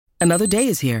Another day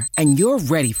is here, and you're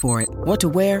ready for it. What to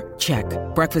wear? Check.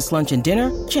 Breakfast, lunch, and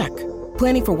dinner? Check.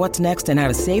 Planning for what's next and how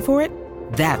to save for it?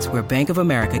 That's where Bank of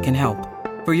America can help.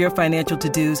 For your financial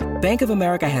to-dos, Bank of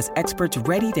America has experts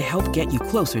ready to help get you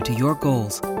closer to your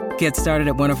goals. Get started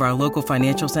at one of our local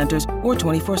financial centers or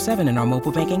 24/7 in our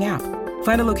mobile banking app.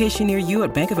 Find a location near you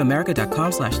at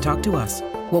bankofamerica.com/talktous.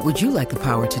 What would you like the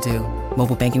power to do?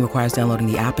 Mobile banking requires downloading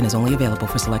the app and is only available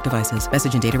for select devices.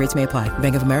 Message and data rates may apply.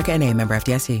 Bank of America N.A., member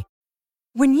FDIC.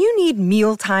 When you need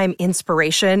mealtime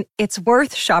inspiration, it's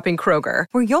worth shopping Kroger,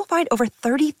 where you'll find over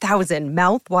 30,000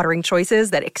 mouth-watering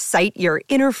choices that excite your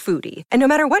inner foodie. And no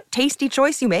matter what tasty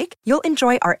choice you make, you'll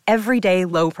enjoy our everyday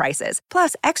low prices,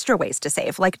 plus extra ways to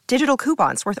save, like digital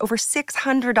coupons worth over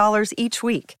 $600 each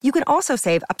week. You can also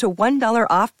save up to $1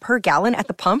 off per gallon at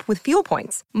the pump with fuel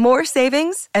points. More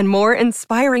savings and more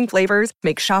inspiring flavors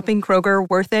make shopping Kroger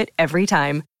worth it every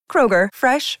time. Kroger,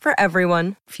 fresh for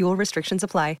everyone. Fuel restrictions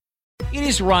apply. It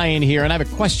is Ryan here, and I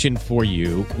have a question for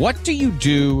you. What do you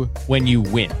do when you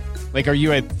win? Like, are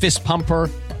you a fist pumper,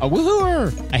 a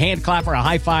woo-hooer, a hand clapper, a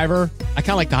high-fiver? I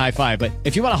kind of like the high-five, but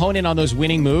if you want to hone in on those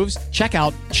winning moves, check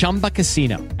out Chumba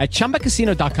Casino. At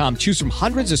ChumbaCasino.com, choose from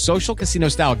hundreds of social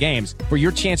casino-style games for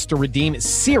your chance to redeem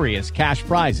serious cash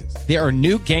prizes. There are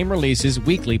new game releases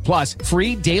weekly, plus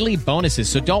free daily bonuses,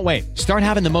 so don't wait. Start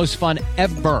having the most fun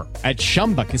ever at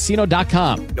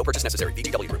ChumbaCasino.com. No purchase necessary.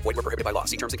 VGW Group. Void where prohibited by law.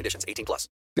 See terms and conditions. 18+.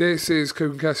 This is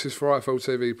Coop and Cassius for IFL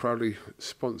TV, proudly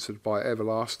sponsored by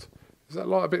Everlast. Is that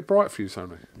light a bit bright for you,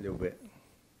 Tony? A little bit.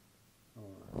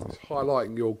 It's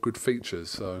highlighting your good features,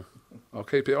 so I'll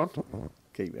keep it on.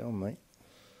 Keep it on, mate.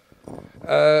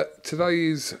 Today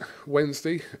is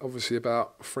Wednesday, obviously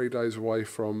about 3 days away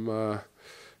from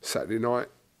Saturday night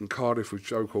in Cardiff with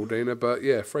Joe Cordina. But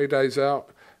yeah, 3 days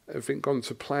out. Everything gone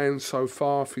to plan so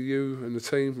far for you and the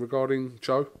team regarding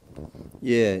Joe?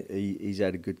 Yeah, he's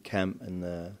had a good camp,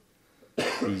 and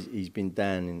he's been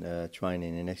down in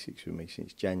training in Essex with me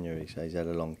since January, so he's had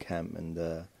a long camp, and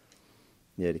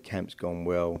yeah, the camp's gone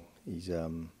well. He's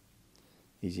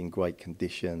in great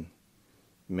condition,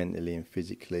 mentally and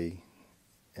physically,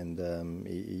 and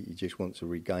he just wants to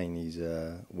regain his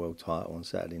world title on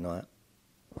Saturday night.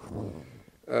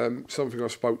 Something I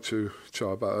spoke to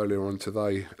Joe about earlier on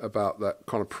today about that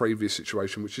kind of previous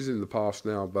situation, which is in the past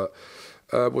now, but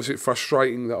was it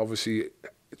frustrating that obviously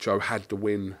Joe had the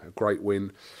win, a great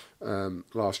win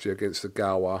last year against the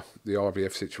Gower, the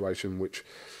IBF situation, which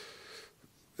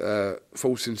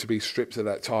forced him to be stripped of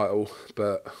that title,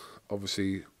 but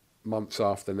obviously months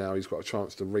after now he's got a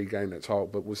chance to regain that title.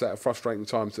 But was that a frustrating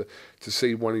time to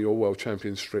see one of your world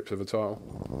champions stripped of a title?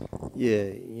 Yeah,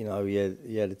 you know, he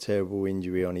had a terrible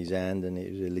injury on his hand, and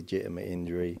it was a legitimate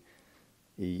injury.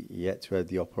 He had to have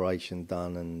the operation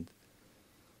done, and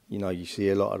you know, you see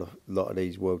a lot of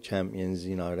these world champions,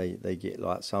 you know, they get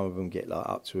like, some of them get like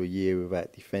up to a year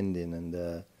without defending, and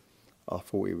I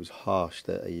thought it was harsh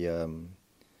that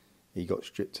he got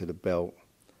stripped to the belt.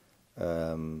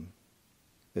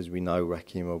 As we know,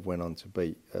 Rakhimov went on to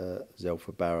beat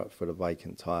Zelfa Barrett for the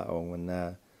vacant title, and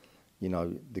now, you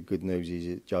know, the good news is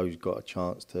that Joe's got a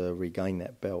chance to regain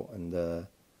that belt, and you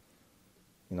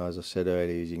know, as I said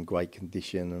earlier, he's in great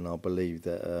condition, and I believe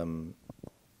that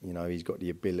you know, he's got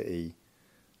the ability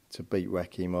to beat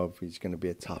Rakhimov. He's going to be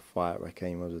a tough fight.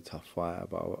 Rakhimov's a tough fighter,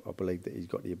 but I believe that he's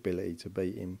got the ability to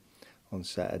beat him on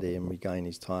Saturday and regain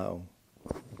his title.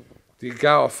 The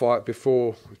Gower fight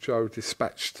before Joe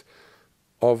dispatched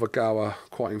of a Gower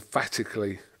quite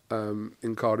emphatically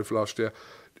in Cardiff last year.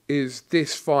 Is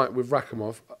this fight with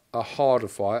Rakhimov a harder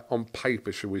fight on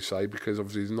paper, shall we say, because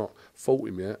obviously he's not fought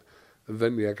him yet,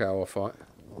 than the Gower fight?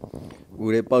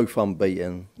 Well, they're both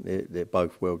unbeaten. They're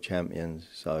both world champions.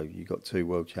 So you've got two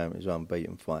world champions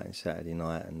unbeaten fighting Saturday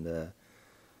night, and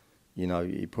you know,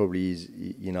 he probably is.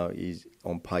 You know, he's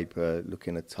on paper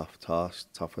looking a tougher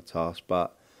task.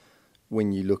 But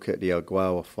when you look at the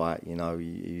Aguero fight, you know,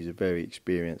 he's a very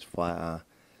experienced fighter.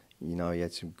 You know, he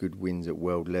had some good wins at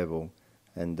world level,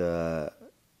 and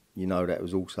you know, that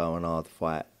was also an hard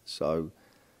fight. So,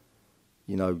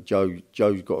 you know,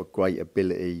 Joe's got a great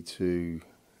ability to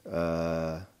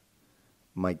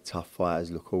make tough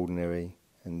fighters look ordinary,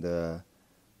 and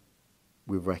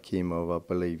with Rakhimov, I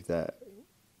believe that,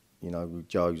 you know, with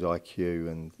Joe's IQ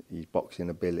and his boxing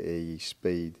ability, his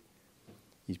speed,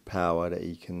 his power, that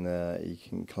he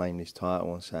can claim this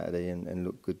title on Saturday and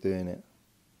look good doing it.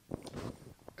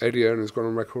 Eddie Hearn has gone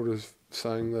on record as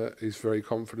saying that he's very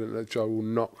confident that Joe will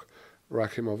knock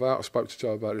Rakhimov out. I spoke to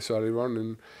Joe about this earlier on,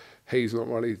 and he's not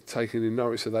really taking any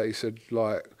notice of that. He said,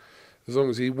 like, as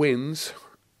long as he wins,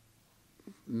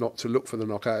 not to look for the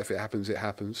knockout. If it happens, it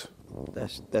happens.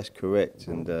 That's correct,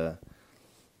 and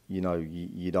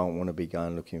you don't want to be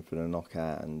going looking for the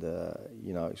knockout, and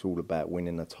it's all about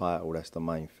winning the title. That's the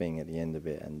main thing at the end of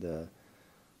it, and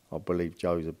I believe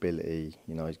Joe's ability.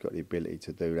 He's got the ability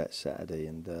to do that Saturday,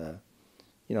 and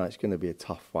it's going to be a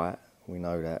tough fight. We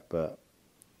know that, but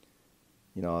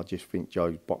I just think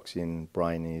Joe's boxing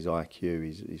brain and his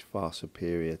IQ is far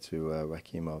superior to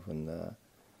Rakhimov, and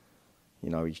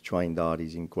he's trained hard.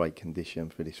 He's in great condition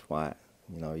for this fight.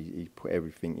 He put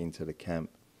everything into the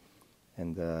camp,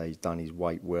 and he's done his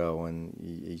weight well, and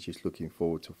he's just looking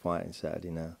forward to fighting Saturday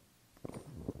now.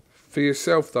 For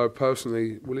yourself, though,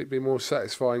 personally, will it be more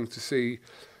satisfying to see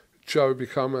Joe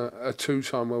become a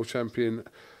two-time world champion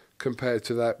compared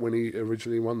to that when he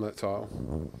originally won that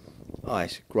title? Oh,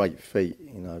 it's a great feat,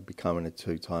 becoming a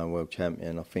two-time world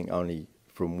champion. I think only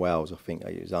from Wales, I think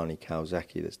it was only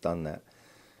Kawasaki that's done that.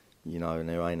 And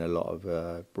there ain't a lot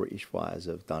of British fighters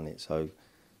that have done it. So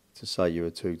to say you're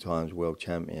a two-times world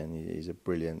champion is a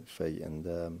brilliant feat.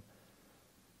 And,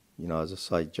 as I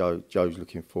say, Joe's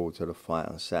looking forward to the fight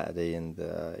on Saturday. And,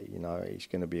 it's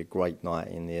going to be a great night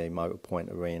in the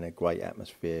Motorpoint Arena, great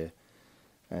atmosphere.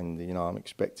 And, I'm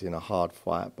expecting a hard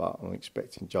fight, but I'm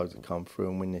expecting Joe to come through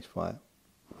and win this fight.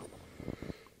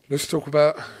 Let's talk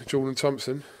about Jordan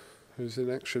Thompson, who's in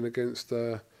action against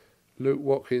Luke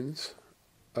Watkins.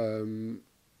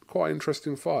 Quite an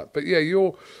interesting fight. But, yeah,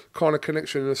 your kind of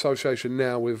connection and association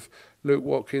now with Luke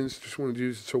Watkins, just wanted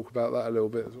you to talk about that a little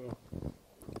bit as well.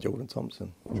 Jordan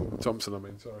Thompson.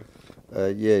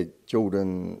 Sorry.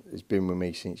 Jordan has been with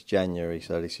me since January,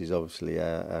 so this is obviously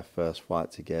our first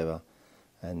fight together.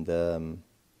 And, I'm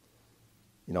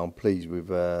pleased with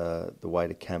the way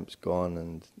the camp's gone,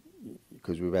 and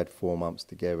because we've had 4 months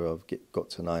together, I've got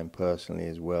to know him personally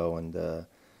as well, and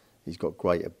he's got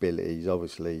great ability. He's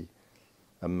obviously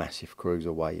a massive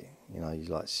cruiserweight. He's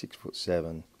like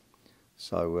 6'7".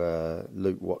 So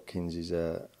Luke Watkins is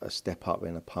a step up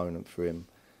in opponent for him.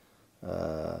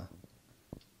 I'm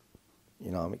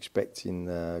expecting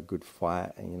a good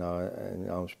fight, and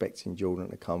I'm expecting Jordan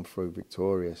to come through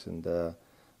victorious, and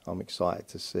I'm excited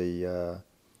to see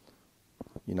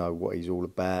what he's all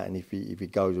about, and if he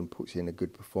goes and puts in a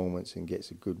good performance and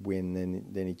gets a good win,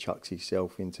 then he chucks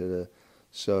himself into the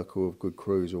circle of good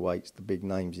cruiserweights, the big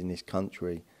names in this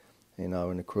country. And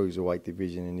the cruiserweight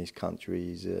division in this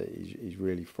country is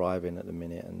really thriving at the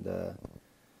minute,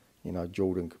 and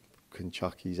Jordan can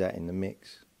chuck his hat in the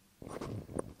mix.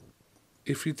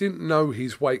 If you didn't know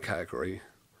his weight category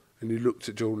and you looked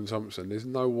at Jordan Thompson, there's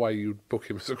no way you'd book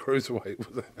him as a cruiserweight, was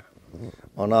there?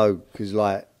 I know, because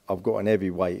I've got an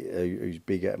heavyweight who's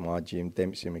big at my gym,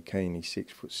 Dempsey McKean. He's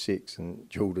 6'6", and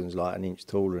Jordan's like an inch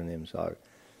taller than him. So,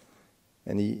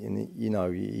 and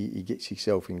he gets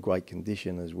himself in great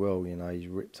condition as well. He's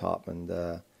ripped up,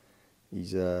 and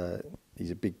he's a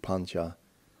big puncher.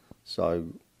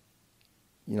 So,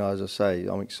 as I say,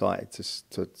 I'm excited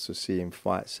to see him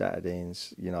fight Saturday, and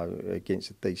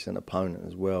against a decent opponent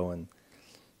as well, and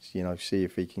see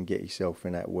if he can get himself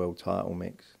in that world title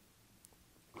mix.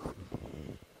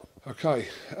 Okay,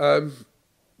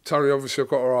 Tony. Obviously, I've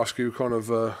got to ask you kind of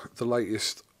the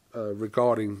latest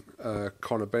regarding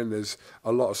Conor Benn. There's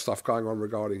a lot of stuff going on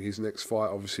regarding his next fight.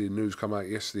 Obviously, news come out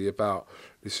yesterday about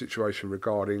this situation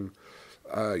regarding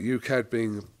UKAD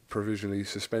being provisionally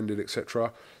suspended,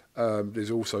 etc.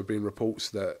 There's also been reports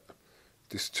that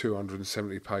this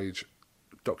 270-page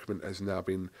document has now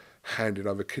been handed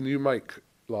over. Can you make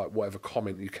whatever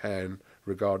comment you can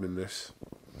regarding this?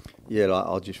 Yeah,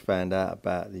 I just found out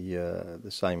about the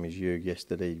same as you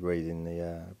yesterday, reading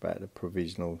about the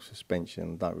provisional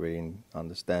suspension. Don't really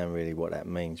understand really what that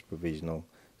means, provisional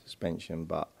suspension,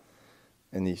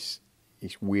 and it's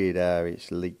weird how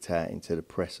it's leaked out into the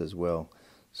press as well.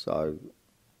 So,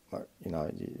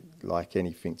 like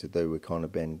anything to do with Conor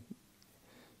Benn,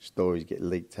 stories get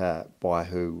leaked out by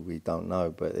who we don't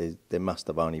know, but there must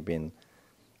have only been,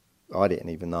 I didn't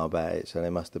even know about it, so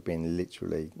there must have been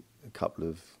literally a couple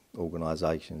of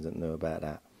organisations that knew about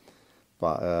that.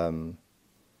 But I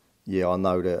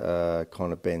know that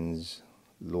Conor Benn's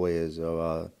lawyers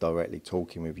are directly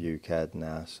talking with UKAD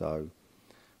now, so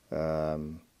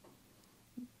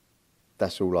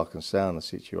that's all I can say on the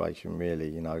situation, really.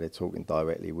 They're talking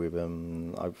directly with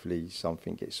them. Hopefully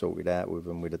something gets sorted out with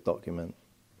them with a document.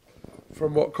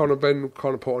 From what Conor Benn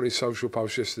kind of put on his social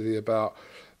post yesterday about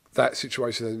that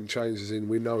situation hasn't changed, as in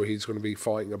we know he's going to be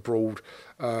fighting abroad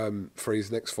for his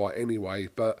next fight anyway,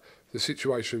 but the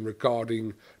situation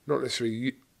regarding not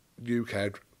necessarily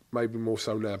UKAD, maybe more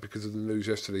so now because of the news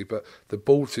yesterday, but the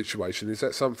board situation, is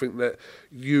that something that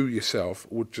you yourself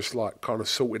would just kind of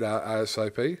sort it out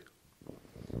ASAP?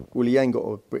 Well, he ain't got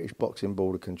a British Boxing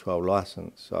Board of Control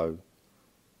licence, so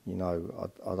you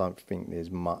know, I don't think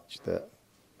there's much that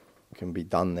can be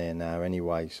done there now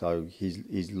anyway. So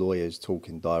his lawyers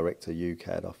talking direct to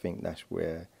UCAD, I think that's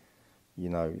where, you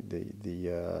know,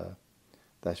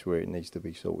 that's where it needs to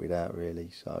be sorted out really.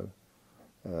 So,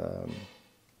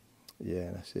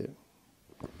 yeah, that's it.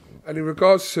 And in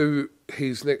regards to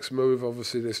his next move,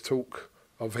 obviously there's talk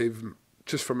of him,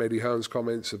 just from Eddie Hearn's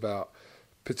comments, about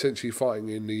potentially fighting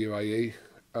in the UAE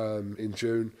in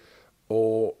June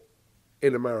or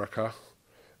in America.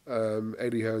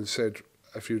 Eddie Hearn said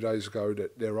a few days ago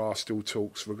that there are still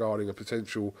talks regarding a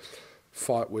potential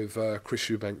fight with Chris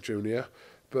Eubank Jr.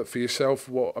 But for yourself,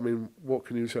 what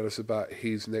can you tell us about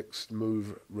his next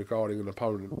move regarding an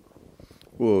opponent?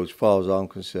 Well, as far as I'm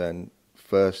concerned,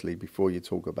 firstly, before you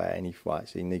talk about any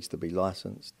fights, he needs to be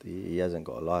licensed. He hasn't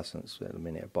got a license at the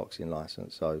minute, a boxing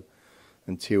license. So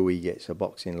until he gets a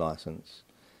boxing license,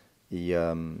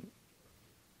 you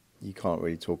can't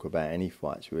really talk about any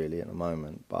fights really at the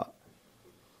moment. But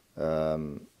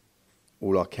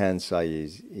all I can say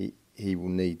is he will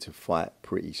need to fight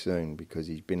pretty soon, because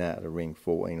he's been out of the ring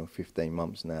 14 or 15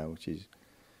 months now, which is,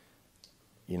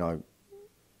 you know,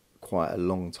 quite a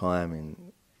long time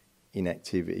in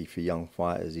inactivity for young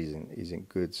fighters isn't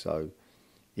good. So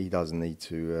he does need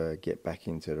to get back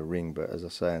into the ring. But as I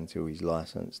say, until he's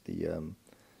licensed, you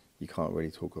can't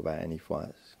really talk about any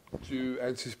fights. Do you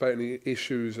anticipate any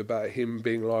issues about him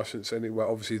being licensed anywhere?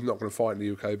 Obviously, he's not going to fight in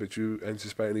the UK, but do you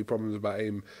anticipate any problems about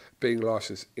him being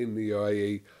licensed in the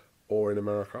UAE or in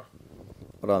America?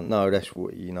 I don't know. That's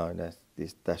what, you know,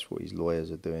 that's what his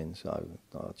lawyers are doing. So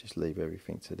I'll just leave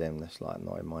everything to them. That's like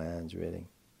not in my hands really.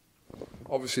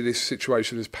 Obviously, this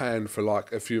situation has panned for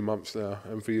like a few months now,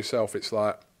 and for yourself, it's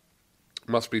like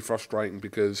must be frustrating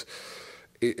because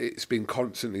it's been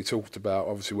constantly talked about.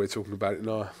 Obviously, we're talking about it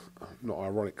now, not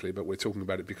ironically, but we're talking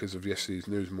about it because of yesterday's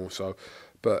news more so.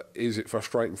 But is it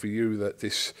frustrating for you that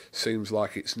this seems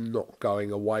like it's not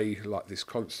going away, like this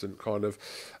constant kind of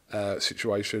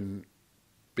situation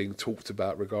being talked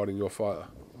about regarding your fighter?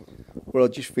 Well, I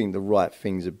just think the right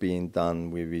things are being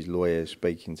done with his lawyers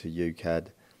speaking to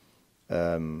UCAD.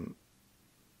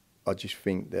 I just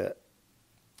think that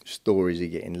stories are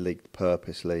getting leaked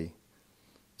purposely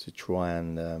to try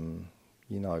and,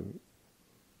 you know,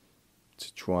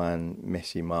 to try and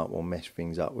mess him up or mess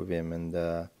things up with him.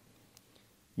 And,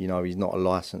 you know, he's not a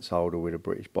licence holder with a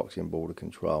British Boxing Board of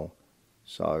Control.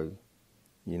 So,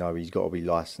 you know, he's got to be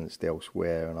licensed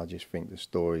elsewhere. And I just think the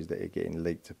stories that are getting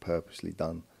leaked are purposely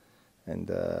done. And,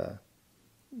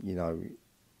 you know,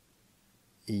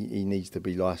 he needs to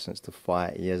be licensed to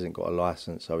fight. He hasn't got a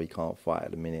licence, so he can't fight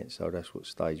at the minute. So that's what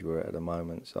stage we're at the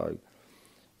moment. So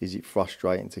is it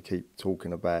frustrating to keep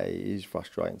talking about it? It is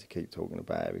frustrating to keep talking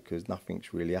about it because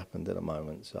nothing's really happened at the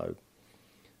moment. So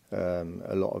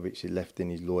a lot of it's left in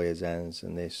his lawyers' hands,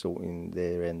 and they're sorting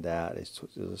their end out. As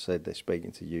I said, they're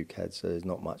speaking to UCAD, so there's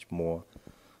not much more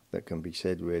that can be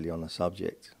said really on the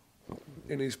subject.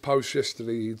 In his post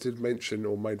yesterday, he did mention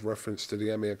or made reference to the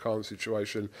Amir Khan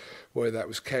situation, where that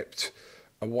was kept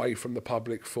away from the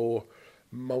public for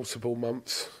multiple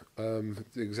months. The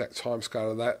exact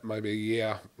timescale of that, maybe a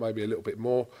year, maybe a little bit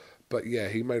more. But yeah,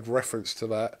 he made reference to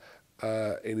that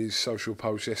in his social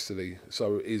post yesterday.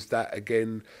 So is that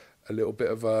again a little bit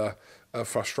of a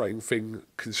frustrating thing,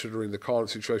 considering the current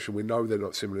situation? We know they're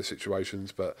not similar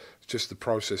situations, but just the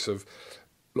process of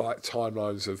like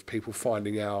timelines of people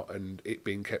finding out and it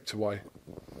being kept away.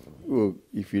 Well,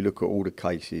 if you look at all the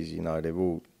cases, you know,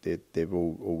 all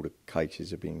the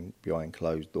cases have been behind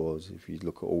closed doors. If you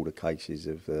look at all the cases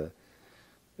of the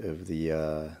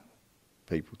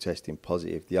people testing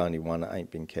positive, the only one that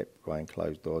ain't been kept behind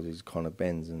closed doors is Conor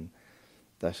Benn's, and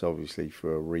that's obviously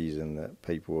for a reason that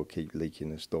people will keep leaking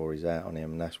the stories out on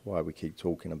him, and that's why we keep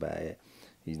talking about it.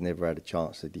 He's never had a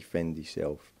chance to defend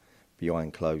himself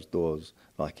behind closed doors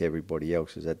like everybody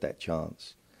else has had that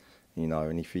chance, you know.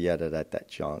 And if he had that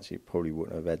chance, he probably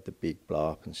wouldn't have had the big blow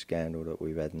up and scandal that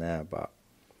we've had now. But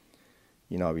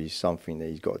you know, he's something that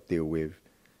he's got to deal with.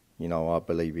 You know, I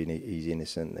believe he's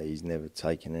innocent, that he's never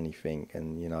taken anything.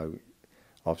 And you know,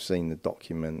 I've seen the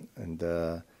document, and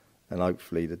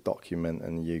hopefully the document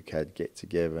and the UCAD get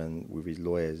together and with his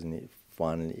lawyers, and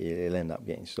it'll end up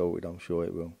getting sorted. I'm sure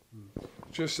it will.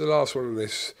 Just the last one on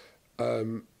this.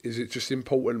 Is it just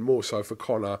important more so for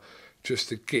Conor just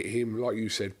to get him, like you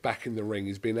said, back in the ring?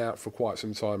 He's been out for quite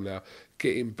some time now.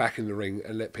 Get him back in the ring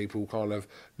and let people kind of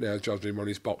now judge him on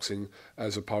his boxing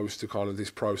as opposed to kind of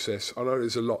this process. I know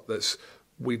there's a lot that's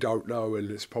we don't know and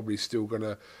it's probably still going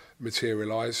to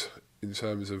materialise in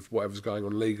terms of whatever's going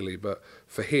on legally, but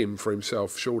for him, for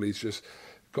himself, surely he's just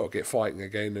got to get fighting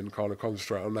again and kind of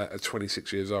concentrate on that at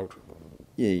 26 years old.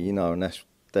 Yeah, you know, and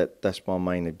that's my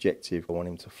main objective. I want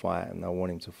him to fight, and I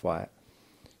want him to fight,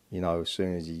 as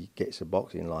soon as he gets a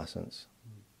boxing licence.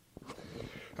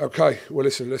 Okay, well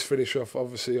listen, let's finish off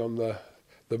obviously on the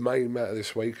main matter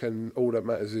this week, and all that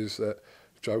matters is that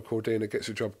Joe Cordina gets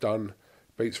the job done,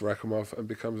 beats Rakhimov and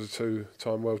becomes a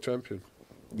 2-time world champion.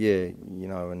 Yeah,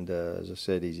 and as I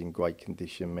said, he's in great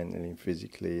condition mentally and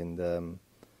physically, and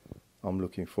I'm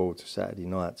looking forward to Saturday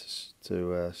night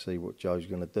to see what Joe's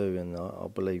going to do, and I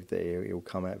believe that he'll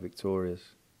come out victorious.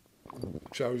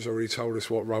 Joe's already told us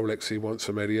what Rolex he wants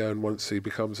from Eddie Hearn once he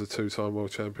becomes a 2-time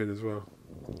world champion as well.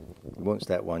 He wants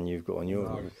that one you've got on your...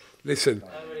 No. Listen,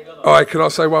 all right, can I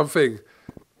say one thing?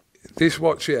 This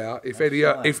watch here, if Eddie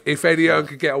Hearn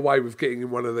could get away with getting in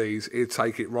one of these, he'd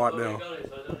take it right now.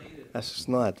 That's a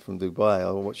snide from Dubai.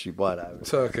 I'll watch you buy that.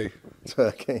 Turkey.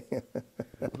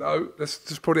 No, let's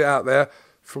just put it out there.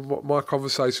 From what my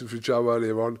conversations with Joe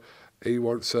earlier on, he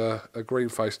wants a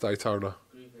green-faced Daytona.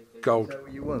 Gold. Is that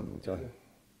what you want, Joe?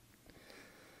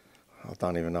 I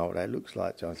don't even know what that looks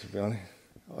like, Joe, to be honest.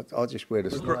 I'll just wear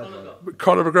the snide.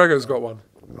 Conor McGregor's got one.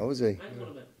 Oh, is he?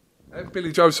 And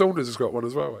Billy Joe Saunders has got one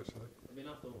as well, actually.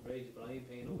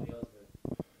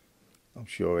 I'm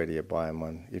sure Eddie will buy him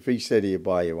one. If he said he'd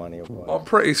buy you one, he'll buy it. I'm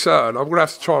pretty certain. I'm going to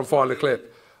have to try and find the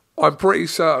clip. I'm pretty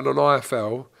certain on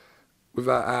IFL,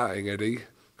 without outing Eddie,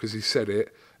 because he said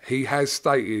it, he has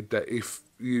stated that if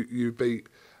you beat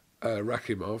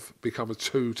Rakhimov, become a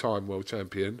 2-time world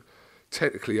champion,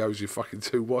 technically owes you fucking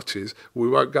 2 watches. We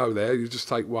won't go there. You just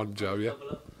take one, Joe, yeah?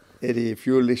 Eddie, if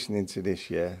you're listening to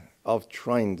this, yeah, I've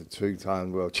trained a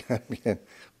 2-time world champion.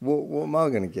 What am I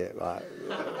going to get? Like,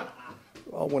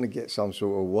 I want to get some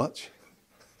sort of watch.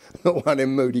 Not one of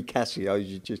them moody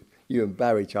Casios you and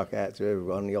Barry chuck out to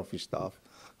everyone, the office staff.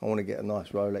 I want to get a nice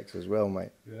Rolex as well, mate.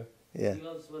 Yeah.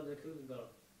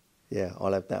 Yeah,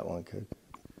 I'll have that one, Coop.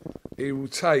 He will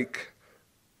take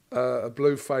a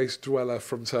blue-faced dweller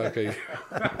from Turkey.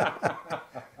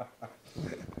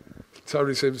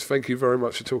 Tony Sims, thank you very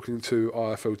much for talking to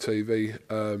IFL TV.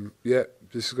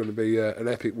 This is going to be an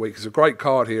epic week. It's a great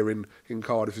card here in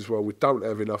Cardiff as well. We don't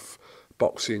have enough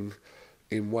boxing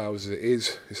in Wales as it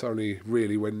is. It's only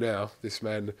really when now this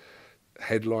man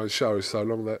headlines shows, so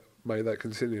long that may that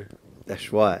continue.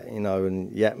 That's right,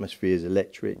 and the atmosphere is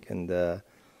electric, and they're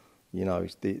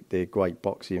great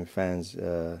boxing fans,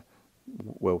 the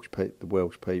Welsh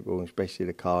people, especially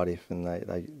the Cardiff, and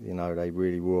they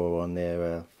really roar on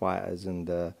their fighters, and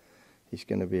it's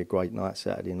going to be a great night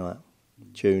Saturday night.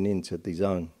 Tune into the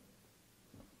Zone.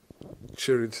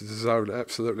 Tune into the Zone,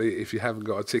 absolutely. If you haven't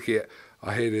got a ticket,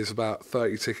 I hear there's about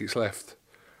 30 tickets left.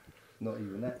 Not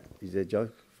even that. Is there, Joe?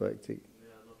 30 tickets?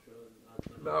 Yeah, I'm not sure.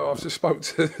 No, I've just spoke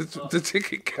to the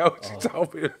ticket girl. She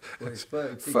told me there's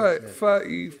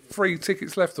 33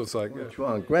 tickets left or something. Well,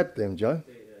 try and grab them, Joe.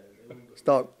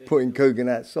 Start putting Coogan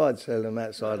outside, selling them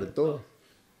outside the door.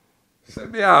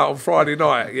 Send me out on Friday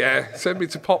night, yeah. Send me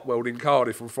to Popworld in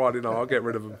Cardiff on Friday night. I'll get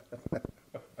rid of them.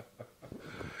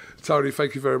 Tony,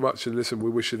 thank you very much. And listen,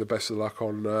 we wish you the best of luck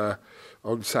on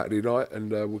Saturday night,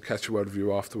 and we'll catch a word with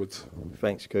you afterwards.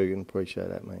 Thanks, Coogan. Appreciate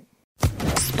that, mate.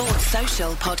 Sports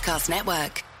Social Podcast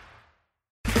Network.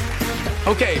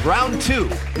 Okay, round 2.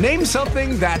 Name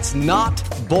something that's not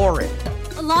boring.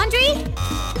 A laundry?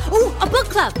 Ooh, a book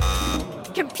club.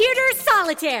 Computer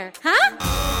solitaire, huh?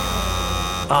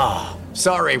 Ah,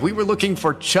 sorry, we were looking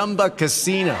for Chumba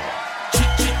Casino.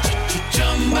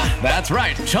 That's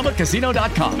right,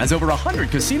 ChumbaCasino.com has over 100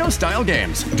 casino-style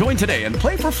games. Join today and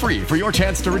play for free for your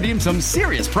chance to redeem some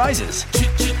serious prizes.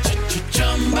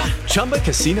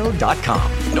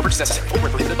 ChumbaCasino.com. No purchase necessary. Void where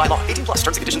prohibited by law. 18+ terms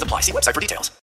and conditions apply. See website for details.